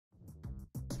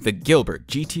the Gilbert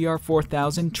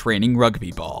G-TR4000 Training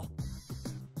Rugby Ball.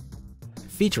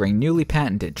 Featuring newly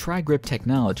patented TRIGRIP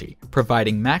technology,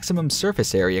 providing maximum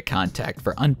surface area contact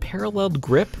for unparalleled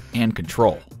grip and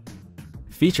control.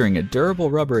 Featuring a durable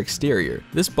rubber exterior,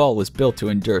 this ball was built to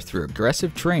endure through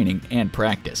aggressive training and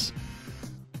practice.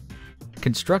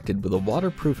 Constructed with a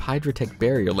waterproof HYDRATEC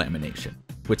Barrier lamination,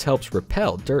 which helps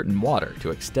repel dirt and water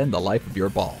to extend the life of your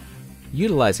ball.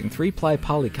 Utilizing 3-ply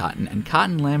polycotton and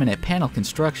cotton laminate panel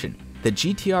construction, the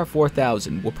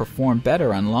GTR4000 will perform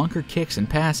better on longer kicks and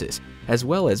passes, as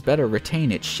well as better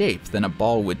retain its shape than a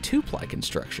ball with 2-ply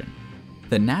construction.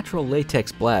 The natural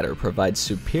latex bladder provides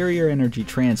superior energy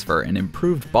transfer and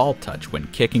improved ball touch when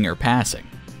kicking or passing.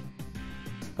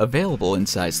 Available in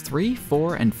size 3,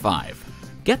 4, and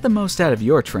 5. Get the most out of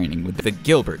your training with the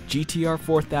Gilbert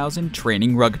GTR4000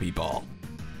 Training Rugby Ball.